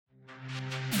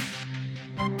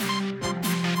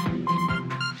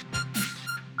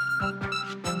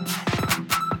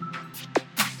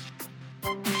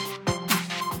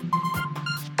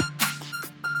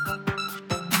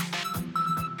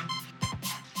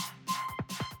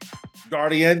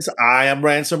Guardians, I am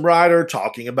Ransom Rider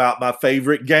talking about my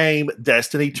favorite game,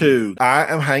 Destiny 2. I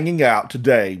am hanging out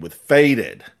today with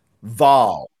Faded,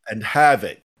 Vol, and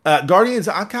Havoc. Guardians,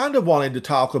 I kind of wanted to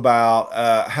talk about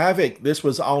Havoc. This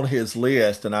was on his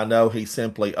list, and I know he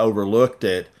simply overlooked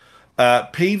it.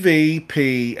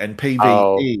 PvP and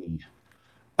Oh, PvE.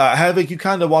 Havoc, you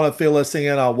kind of want to fill us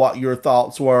in on what your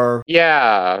thoughts were?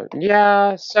 yeah,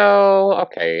 yeah. So,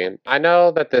 okay, I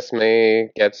know that this may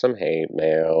get some hate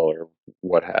mail or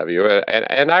what have you,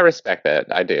 and I respect that.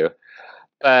 I do.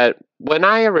 But when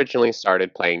I originally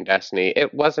started playing Destiny,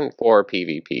 it wasn't for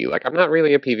PvP. Like, I'm not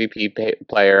really a PvP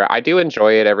player. I do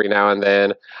enjoy it every now and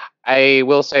then. I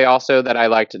will say also that I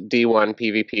liked D1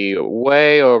 PvP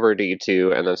way over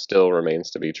D2, and that still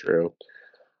remains to be true.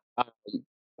 Um,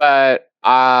 but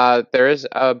there is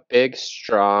a big,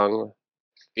 strong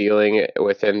feeling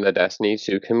within the Destiny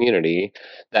 2 community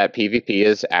that PvP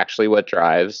is actually what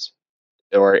drives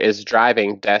or is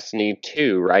driving Destiny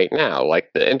 2 right now,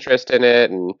 like the interest in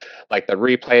it and like the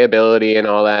replayability and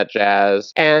all that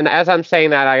jazz. And as I'm saying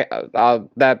that,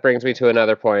 that brings me to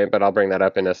another point, but I'll bring that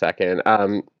up in a second.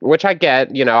 Which I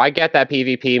get, I get that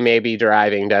PvP may be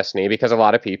driving Destiny because a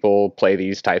lot of people play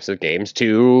these types of games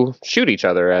to shoot each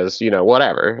other as,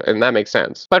 whatever, and that makes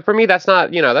sense. But for me, that's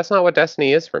not what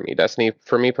Destiny is for me. Destiny,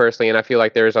 for me personally, and I feel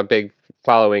like there's a big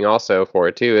following also for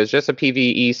it too, is just a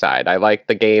PvE side. I like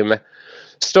the game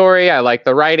story. I like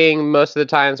the writing most of the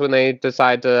times when they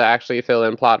decide to actually fill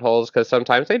in plot holes because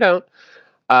sometimes they don't.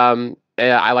 And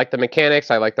I like the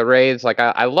mechanics. I like the raids. Like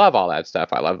I love all that stuff.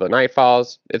 I love the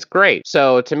nightfalls. It's great.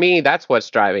 So to me, that's what's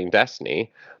driving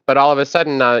Destiny. But all of a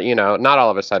sudden, not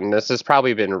all of a sudden. This has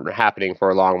probably been happening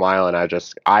for a long while, and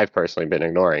I've personally been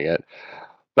ignoring it.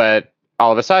 But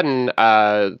all of a sudden,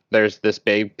 there's this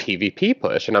big PvP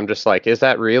push, and I'm just like, is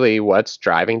that really what's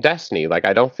driving Destiny? Like,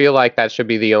 I don't feel like that should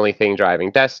be the only thing driving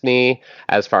Destiny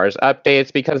as far as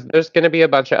updates, because there's going to be a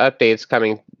bunch of updates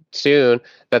coming soon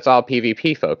that's all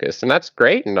PvP focused, and that's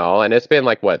great and all, and it's been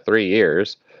like what 3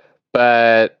 years,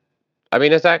 but I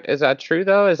mean, is that true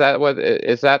though? Is that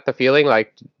the feeling?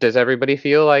 Like, does everybody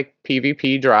feel like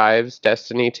PvP drives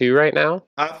Destiny 2 right now?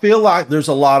 I feel like there's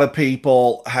a lot of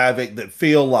people having that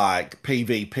feel like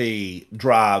PvP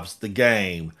drives the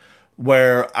game,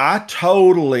 where I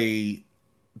totally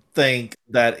think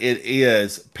that it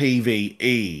is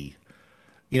PvE.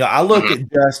 I look Mhm.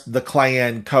 at just the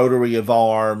clan Coterie of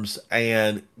Arms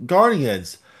and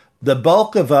Guardians. The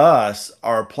bulk of us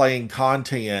are playing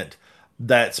content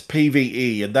that's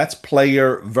PvE, and that's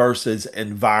player versus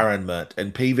environment,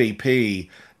 and PvP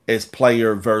is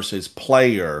player versus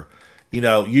player.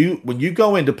 You when you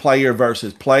go into player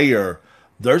versus player,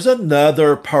 there's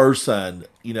another person.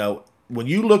 When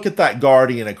you look at that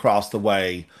Guardian across the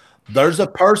way, there's a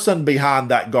person behind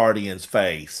that Guardian's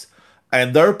face,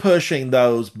 and they're pushing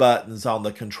those buttons on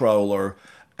the controller,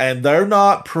 and they're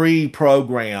not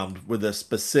pre-programmed with a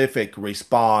specific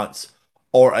response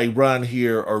or a run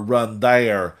here or run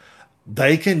there.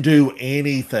 They can do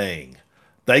anything.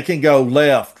 They can go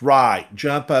left, right,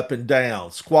 jump up and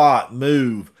down, squat,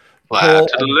 move, Flat pull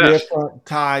to a the left. different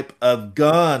type of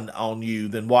gun on you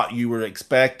than what you were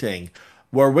expecting.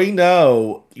 Where we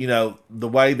know, the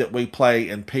way that we play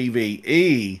in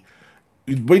PvE,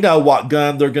 we know what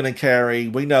gun they're going to carry.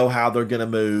 We know how they're going to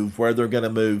move, where they're going to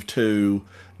move to.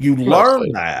 You learn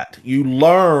Mostly. that. You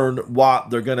learn what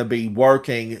they're going to be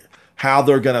working, how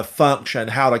they're going to function,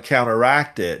 how to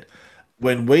counteract it.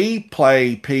 When we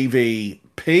play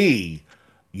PvP,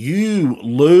 you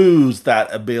lose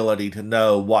that ability to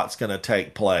know what's going to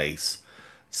take place.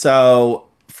 So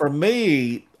for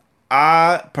me,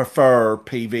 I prefer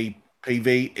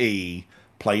PvE,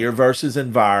 player versus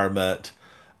environment.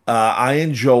 I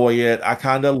enjoy it. I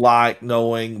kind of like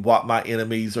knowing what my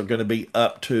enemies are going to be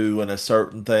up to in a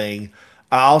certain thing.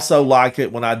 I also like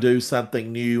it when I do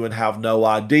something new and have no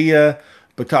idea,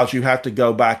 because you have to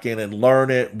go back in and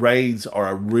learn it. Raids are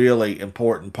a really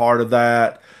important part of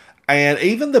that. And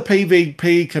even the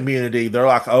PvP community, they're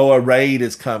like, oh, a raid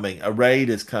is coming. A raid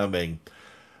is coming.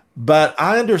 But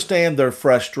I understand their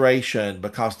frustration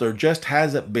because there just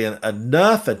hasn't been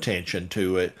enough attention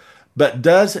to it. But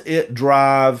does it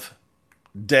drive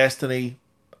Destiny?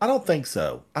 I don't think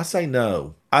so. I say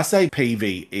no. I say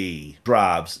PvE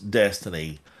drives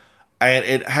Destiny. and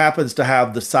it happens to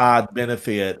have the side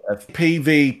benefit of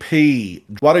PvP.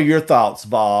 What are your thoughts,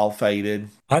 Vol Faded?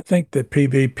 I think that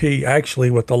PvP actually,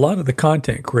 with a lot of the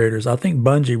content creators, I think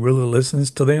Bungie really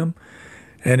listens to them.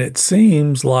 And it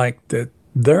seems like that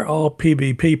they're all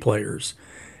PvP players.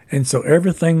 And so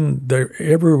every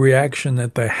reaction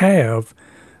that they have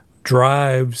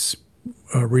drives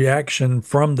a reaction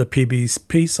from the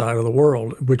PvP side of the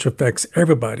world, which affects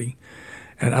everybody.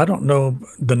 And I don't know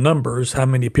the numbers, how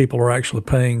many people are actually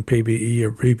playing PvE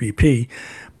or PvP,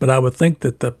 but I would think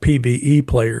that the PvE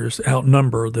players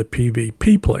outnumber the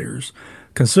PvP players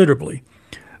considerably.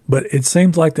 But it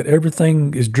seems like that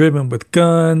everything is driven with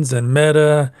guns and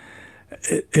meta.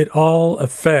 It all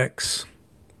affects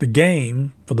the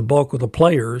game for the bulk of the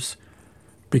players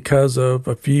because of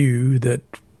a few that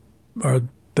are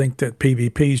think that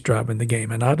PvP is driving the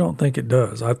game, and I don't think it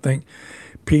does. I think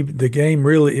the game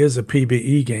really is a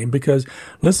PvE game because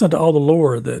listen to all the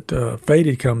lore that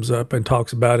Faded comes up and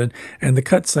talks about it, and the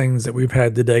cutscenes that we've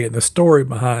had today, and the story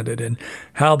behind it, and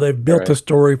how they've built the Right.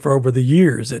 story for over the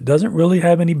years. It doesn't really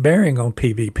have any bearing on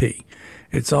PvP.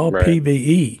 It's all Right.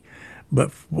 PvE.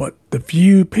 But what the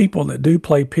few people that do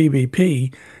play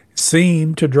PvP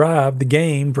seem to drive the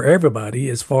game for everybody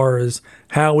as far as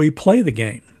how we play the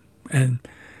game. And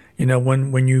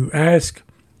when you ask,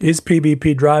 is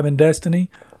PvP driving Destiny?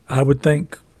 I would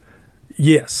think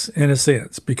yes, in a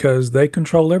sense, because they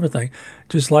control everything.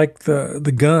 Just like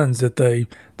the guns that they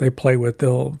play with.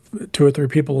 They'll two or three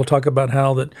people will talk about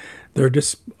how that they're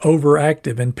just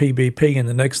overactive in PvP, and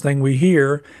the next thing we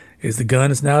hear is the gun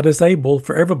is now disabled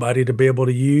for everybody to be able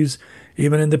to use,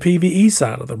 even in the PvE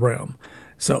side of the realm.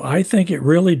 So I think it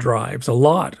really drives a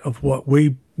lot of what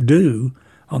we do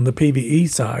on the PvE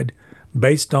side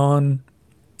based on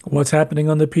what's happening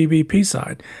on the PvP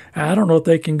side. I don't know if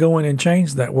they can go in and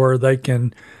change that where they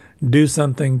can do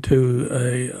something to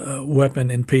a weapon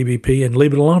in PvP and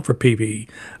leave it alone for PvE.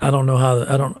 I don't know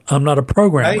how. I'm not a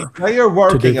programmer They are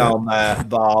to do working that. on that,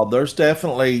 Vol. There's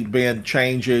definitely been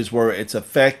changes where it's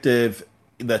effective.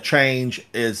 The change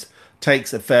is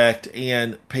takes effect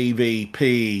in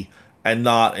PvP and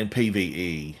not in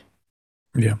PvE.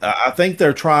 Yeah, I think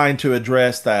they're trying to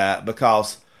address that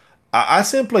because I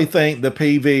simply think the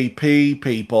PvP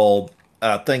people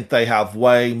think they have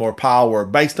way more power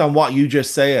based on what you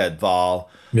just said, Vol,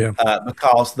 yeah,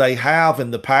 because they have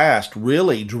in the past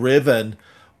really driven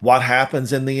what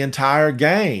happens in the entire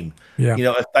game. yeah. You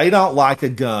know, if they don't like a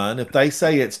gun, if they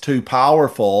say it's too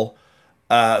powerful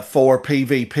for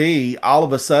PvP, all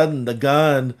of a sudden the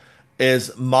gun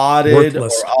is modded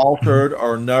Worthless. or altered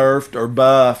or nerfed or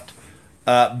buffed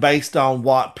based on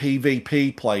what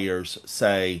PvP players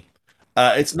say.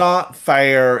 It's not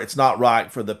fair. It's not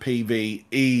right for the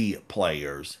PvE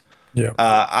players. Yeah,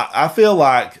 I feel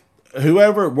like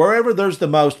wherever there's the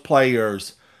most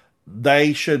players,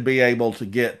 they should be able to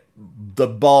get the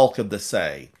bulk of the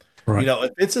say. You right. know,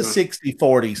 if it's a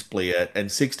 60-40 split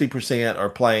and 60% are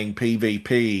playing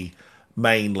PvP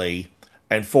mainly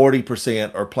and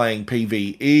 40% are playing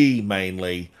PvE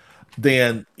mainly,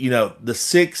 then, the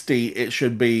 60, it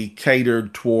should be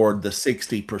catered toward the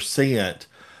 60%.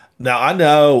 Now I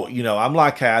know, I'm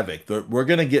like Havoc. We're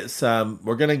gonna get some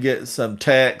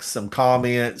texts, some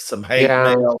comments, some hate Yeah,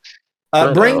 mail.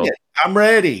 I Bring know. it. I'm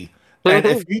ready. And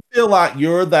if you feel like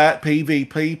you're that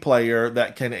PvP player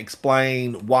that can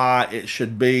explain why it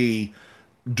should be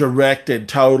directed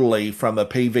totally from a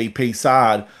PvP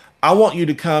side, I want you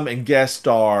to come and guest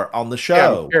star on the Yeah,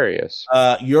 I'm show. curious.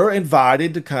 You're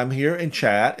invited to come here and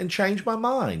chat and change my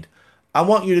mind. I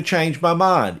want you to change my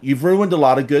mind. You've ruined a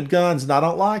lot of good guns and I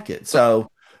don't like it. So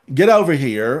get over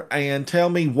here and tell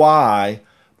me why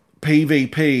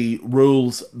PvP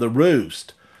rules the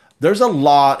roost. There's a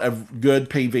lot of good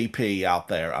PvP out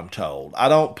there, I'm told. I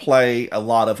don't play a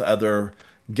lot of other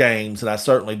games, and I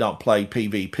certainly don't play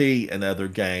PvP in other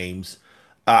games.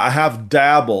 I have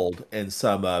dabbled in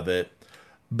some of it,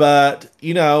 but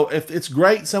if it's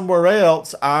great somewhere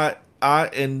else, I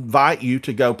invite you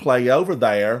to go play over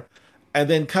there and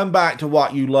then come back to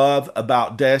what you love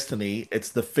about Destiny. It's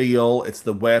the feel, it's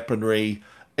the weaponry,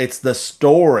 it's the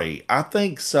story. I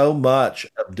think so much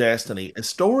of Destiny is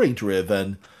story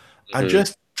driven. I Hmm.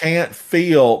 just can't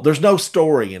feel there's no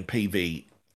story in PvP.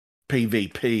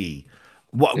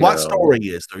 What No. story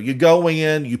is there? You go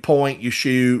in, you point, you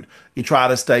shoot, you try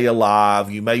to stay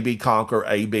alive, you maybe conquer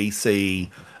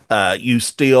ABC, you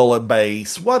steal a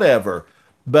base, whatever.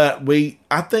 But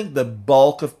I think the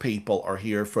bulk of people are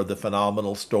here for the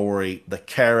phenomenal story, the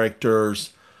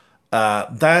characters.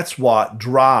 That's what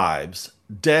drives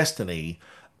Destiny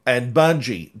and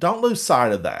Bungie. Don't lose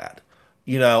sight of that.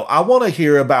 I want to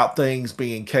hear about things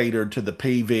being catered to the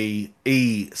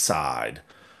PvE side.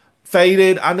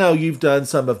 Faded, I know you've done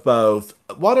some of both.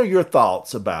 What are your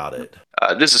thoughts about it?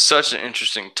 This is such an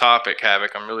interesting topic,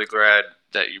 Havoc. I'm really glad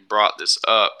that you brought this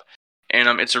up.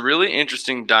 And it's a really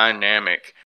interesting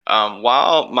dynamic.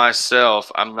 While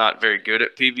myself, I'm not very good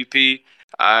at PvP,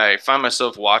 I find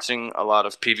myself watching a lot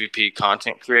of PvP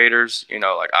content creators,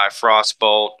 like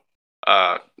iFrostbolt,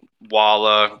 uh,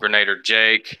 Walla, Grenader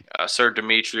Jake, Sir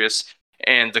Demetrius.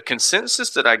 And the consensus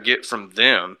that I get from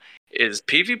them is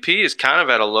PvP is kind of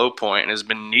at a low point and has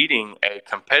been needing a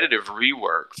competitive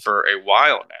rework for a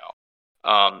while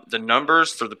now. The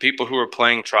numbers for the people who are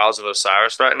playing Trials of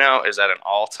Osiris right now is at an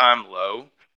all-time low.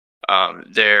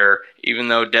 There, even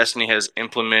though Destiny has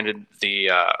implemented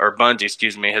or Bungie,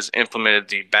 excuse me, has implemented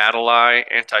the Battle Eye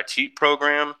anti-cheat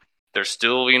program, there's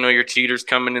still, your cheaters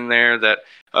coming in there that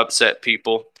upset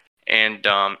people, and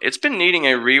it's been needing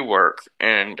a rework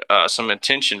and some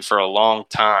attention for a long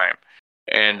time.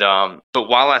 And but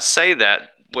while I say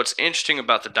that, what's interesting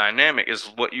about the dynamic is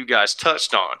what you guys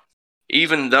touched on.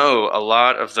 Even though a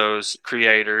lot of those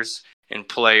creators and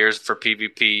players for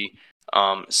PvP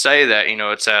say that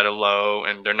it's at a low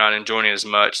and they're not enjoying it as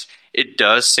much, it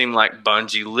does seem like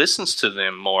Bungie listens to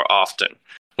them more often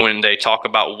when they talk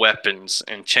about weapons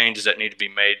and changes that need to be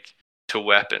made to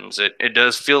weapons. It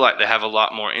does feel like they have a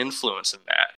lot more influence in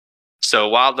that. So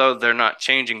while though they're not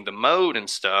changing the mode and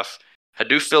stuff, I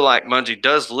do feel like Bungie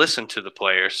does listen to the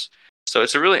players. So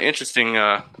it's a really interesting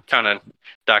kind of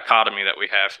dichotomy that we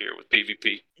have here with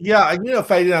PvP. Yeah,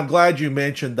 Faded, I'm glad you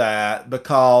mentioned that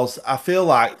because I feel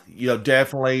like,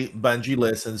 definitely Bungie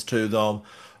listens to them.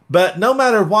 But no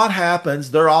matter what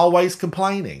happens, they're always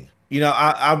complaining.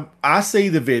 I see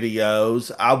the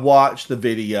videos, I watch the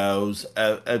videos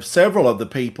of several of the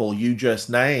people you just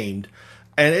named,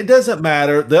 and it doesn't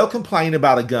matter. They'll complain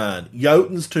about a gun.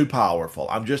 Jotun's too powerful.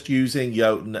 I'm just using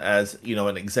Jotun as,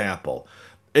 an example.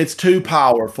 It's too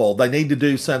powerful. They need to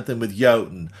do something with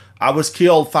Jotun. I was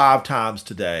killed 5 times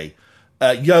today.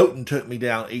 Jotun took me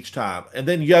down each time. And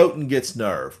then Jotun gets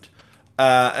nerfed.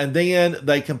 And then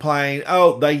they complain,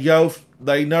 oh, they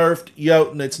nerfed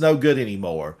Jotun. It's no good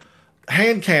anymore.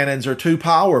 Hand cannons are too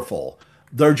powerful.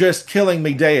 They're just killing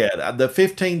me dead. The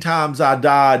 15 times I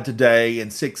died today in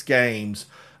 6 games,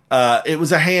 it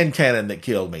was a hand cannon that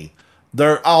killed me.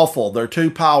 They're awful. They're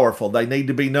too powerful. They need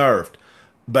to be nerfed.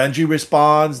 Bungie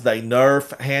responds, they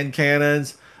nerf hand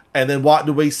cannons, and then what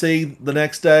do we see the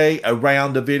next day? A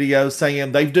round of videos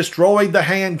saying they've destroyed the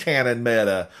hand cannon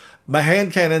meta. My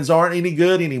hand cannons aren't any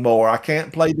good anymore. I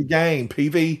can't play the game.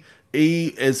 PvE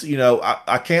is,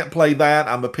 I can't play that.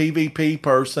 I'm a PvP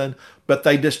person, but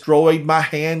they destroyed my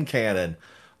hand cannon.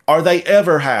 Are they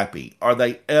ever happy? Are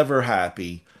they ever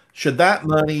happy? Should that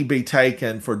money be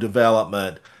taken for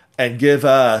development and give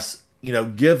us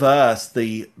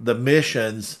the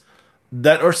missions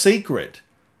that are secret?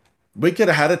 We could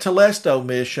have had a Telesto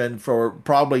mission for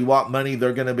probably what money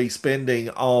they're going to be spending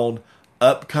on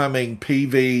upcoming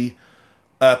PvP.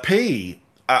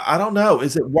 I don't know.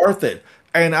 Is it worth it?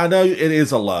 And I know it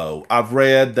is a low. I've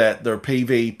read that their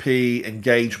PvP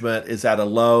engagement is at a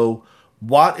low.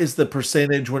 What is the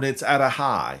percentage when it's at a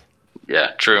high?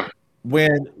 Yeah, true.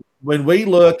 When we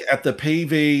look at the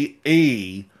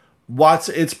PvE, what's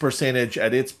its percentage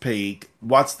at its peak?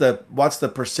 What's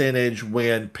the percentage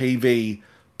when PvP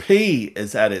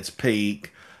is at its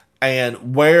peak?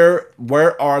 And where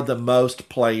are the most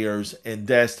players in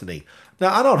Destiny?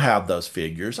 Now, I don't have those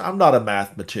figures. I'm not a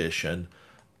mathematician.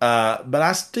 But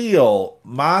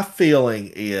my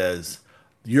feeling is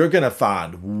you're going to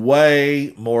find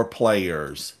way more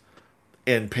players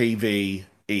in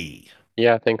PvE.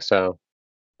 Yeah, I think so.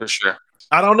 For sure.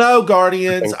 I don't know,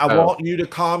 Guardians. think I so. want you to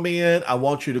comment. I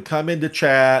want you to come into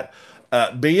chat,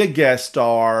 be a guest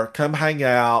star, come hang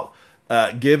out,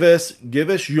 give us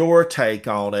your take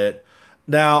on it.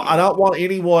 Now, I don't want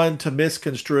anyone to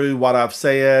misconstrue what I've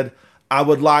said. I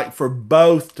would like for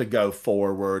both to go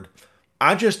forward.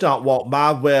 I just don't want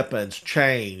my weapons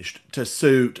changed to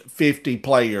suit 50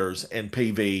 players in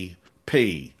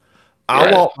PvP. I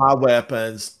Right. want my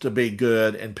weapons to be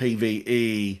good in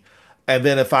PvE. And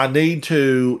then if I need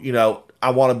to,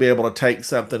 I want to be able to take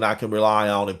something I can rely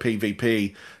on in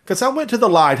PvP. Because I went to the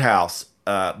Lighthouse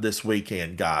this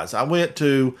weekend, guys. I went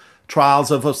to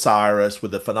Trials of Osiris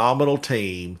with a phenomenal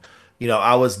team.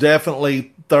 I was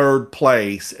definitely third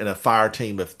place in a fire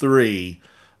team of 3.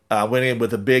 I went in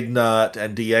with a Big Nut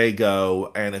and Diego.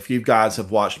 And if you guys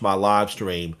have watched my live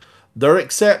stream, they're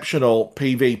exceptional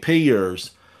PvPers.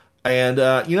 And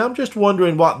I'm just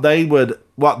wondering what they would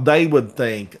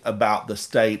think about the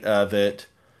state of it.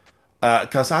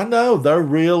 Because I know they're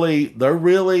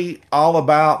really all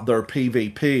about their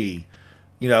PvP,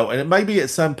 and it maybe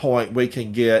at some point we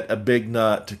can get a big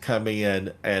nut to come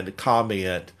in and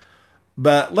comment.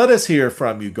 But let us hear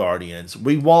from you, Guardians.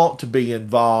 We want to be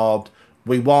involved.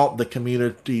 We want the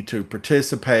community to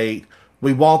participate.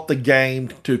 We want the game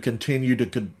to continue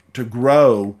to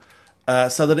grow,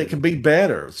 so that it can be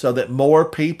better, so that more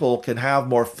people can have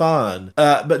more fun.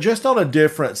 But just on a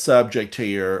different subject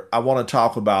here, I want to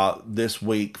talk about this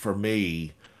week for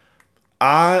me.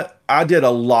 I did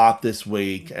a lot this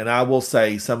week, and I will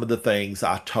say some of the things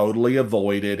I totally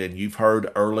avoided, and you've heard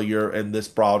earlier in this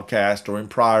broadcast or in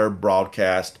prior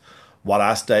broadcast what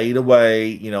I stayed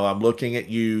away. I'm looking at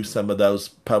you, some of those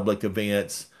public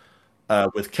events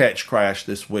with Catch Crash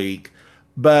this week.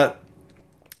 But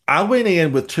I went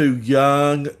in with two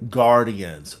young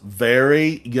guardians,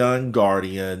 very young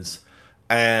guardians,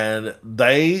 and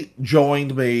they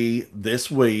joined me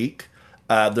this week.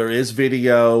 There is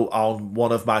video on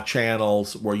one of my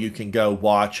channels where you can go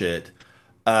watch it.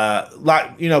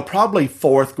 Probably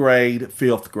fourth grade,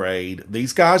 fifth grade.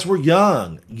 These guys were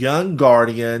young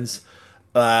guardians.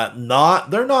 They're not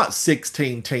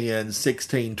 1610s,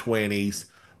 1620s.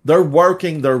 They're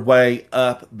working their way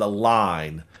up the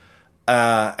line.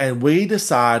 And we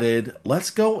decided, let's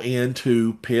go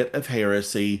into Pit of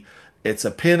Heresy. It's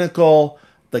a pinnacle.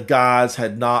 The guys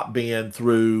had not been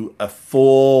through a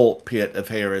full Pit of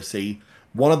Heresy.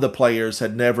 One of the players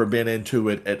had never been into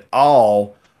it at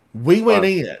all. We went Wow.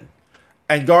 in.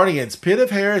 And Guardians, Pit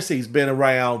of Heresy's been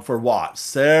around for what?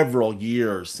 Several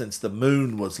years since the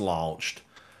moon was launched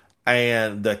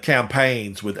and the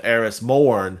campaigns with Eris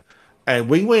Morn. And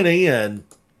we went in,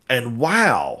 and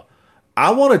wow,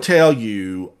 I want to tell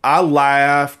you, I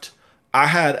laughed. I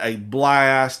had a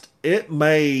blast. It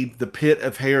made the Pit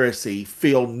of Heresy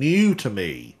feel new to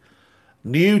me.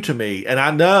 New to me. And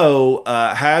I know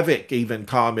Havoc even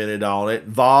commented on it.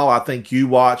 Vol, I think you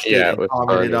watched it Yeah, it and was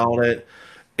commented fun. on it.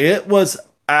 It was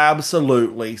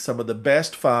absolutely some of the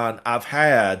best fun I've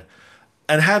had.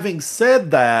 And having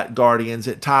said that, Guardians,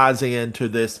 it ties into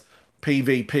this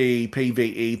PvP,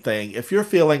 PvE thing. If you're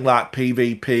feeling like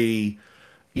PvP,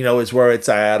 is where it's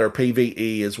at, or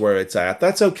PvE is where it's at,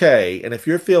 that's okay. And if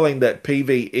you're feeling that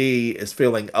PvE is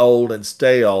feeling old and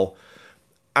stale,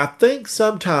 I think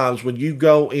sometimes when you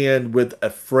go in with a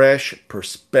fresh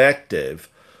perspective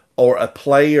or a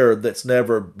player that's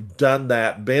never done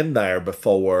that, been there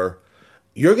before,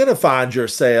 you're going to find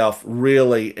yourself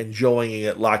really enjoying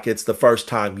it like it's the first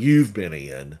time you've been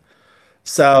in.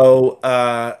 So,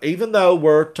 even though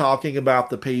we're talking about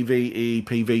the PvE,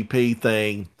 PvP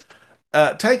thing,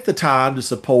 take the time to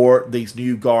support these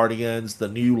new Guardians, the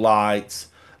new lights.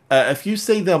 If you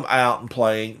see them out and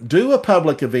playing, do a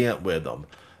public event with them.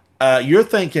 You're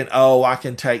thinking, oh, I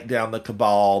can take down the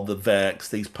Cabal, the Vex.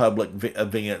 These public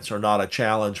events are not a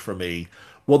challenge for me.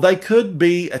 Well, they could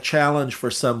be a challenge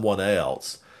for someone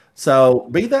else. So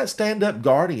be that stand up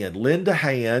guardian, lend a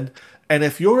hand. And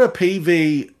if you're a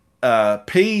PvP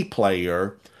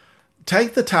player,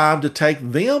 take the time to take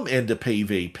them into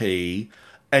PvP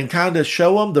and kind of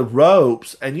show them the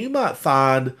ropes. And you might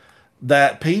find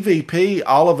that PvP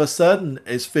all of a sudden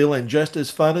is feeling just as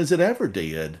fun as it ever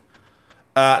did.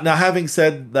 Now, having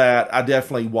said that, I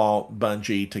definitely want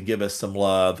Bungie to give us some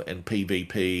love in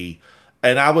PvP.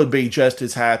 And I would be just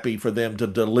as happy for them to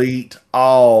delete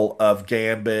all of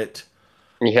Gambit,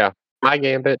 Yeah, my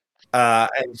Gambit.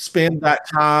 and spend that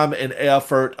time and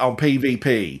effort on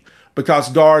PvP. Because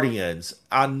Guardians,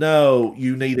 I know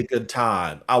you need a good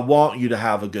time. I want you to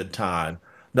have a good time.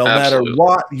 No matter Absolutely.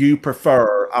 what you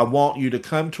prefer, I want you to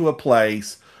come to a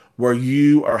place where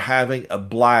you are having a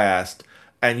blast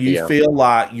and you Yeah, feel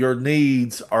like your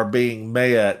needs are being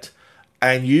met,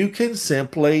 and you can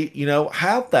simply,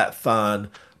 have that fun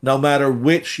no matter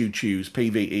which you choose,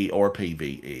 PvE or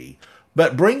PvE.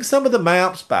 But bring some of the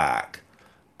maps back.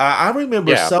 I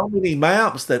remember yeah, so many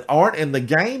maps that aren't in the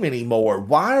game anymore.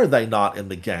 Why are they not in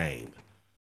the game?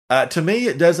 To me,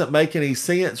 it doesn't make any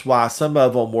sense why some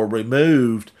of them were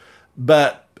removed.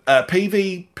 But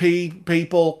PvP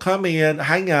people, come in,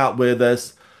 hang out with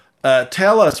us,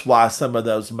 tell us why some of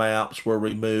those maps were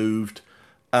removed,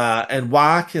 and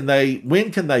when can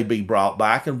they be brought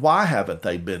back, and why haven't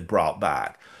they been brought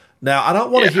back? Now, I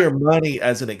don't want to Yeah. hear money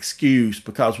as an excuse,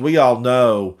 because we all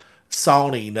know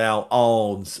Sony now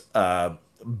owns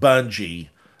Bungie,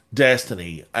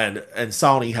 Destiny, and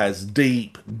Sony has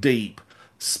deep, deep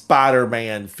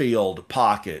Spider-Man filled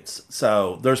pockets.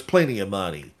 So there's plenty of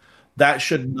money. That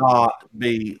should not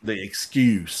be the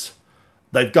excuse.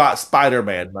 They've got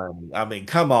Spider-Man money. I mean,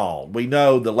 come on. We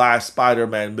know the last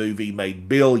Spider-Man movie made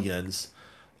billions.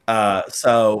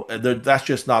 So that's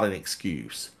just not an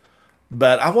excuse.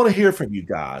 But I want to hear from you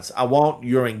guys. I want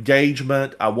your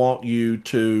engagement. I want you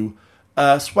to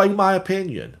sway my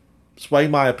opinion. Sway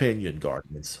my opinion,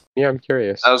 Guardians. Yeah, I'm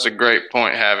curious. That was a great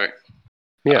point, Havoc.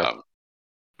 Yeah.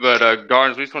 But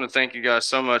Guardians, we just want to thank you guys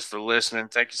so much for listening.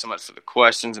 Thank you so much for the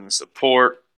questions and the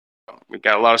support. We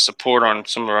got a lot of support on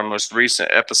some of our most recent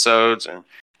episodes, and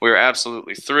we're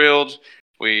absolutely thrilled.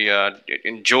 We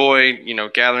enjoy,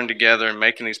 gathering together and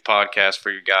making these podcasts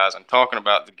for you guys and talking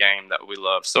about the game that we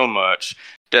love so much,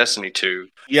 Destiny 2.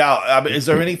 Yeah, is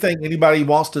there anything anybody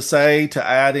wants to say to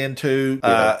add into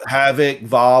Havoc,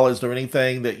 Vol? Is there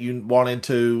anything that you wanted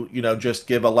to, just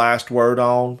give a last word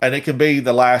on? And it can be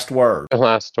the last word. The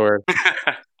last word.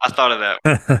 I thought of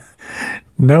that.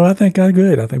 No, I think I'm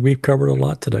good. I think we've covered a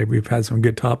lot today. We've had some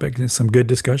good topics and some good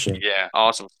discussion. Yeah,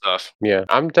 awesome stuff. Yeah,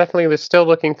 I'm definitely still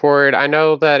looking forward. I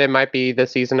know that it might be the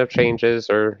season of changes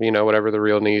or, whatever the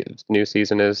real new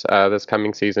season is this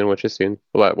coming season, which is soon,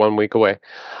 1 week away.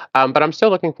 But I'm still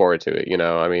looking forward to it.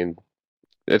 I mean,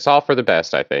 it's all for the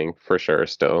best, I think, for sure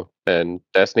still. And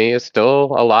Destiny is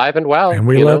still alive and well. And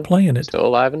we love playing it. Still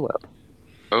alive and well.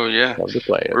 Oh, yeah. Love to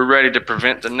play it. We're ready to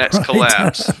prevent the next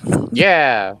collapse.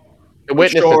 Yeah. The We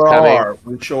witness sure is coming. are.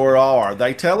 We sure are.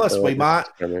 They tell us The we witness might is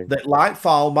coming. that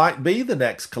Lightfall might be the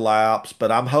next collapse,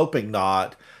 but I'm hoping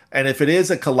not. And if it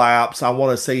is a collapse, I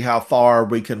want to see how far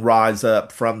we can rise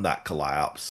up from that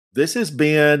collapse. This has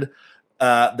been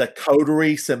the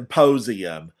Coterie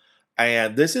Symposium,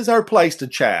 and this is our place to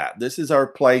chat. This is our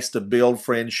place to build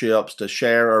friendships, to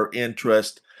share our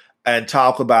interest, and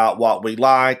talk about what we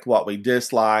like, what we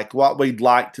dislike, what we'd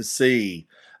like to see.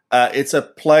 It's a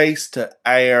place to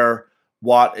air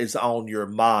what is on your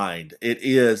mind. It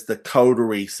is the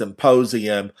Coterie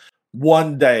Symposium.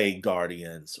 One day,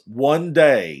 Guardians, one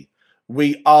day,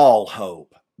 we all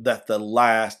hope that the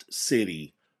last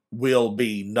city will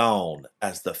be known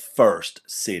as the first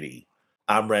city.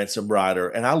 I'm Ransom Rider,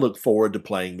 and I look forward to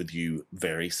playing with you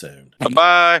very soon.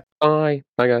 Bye-bye. Bye.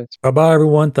 Bye, guys. Bye-bye,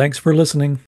 everyone. Thanks for listening.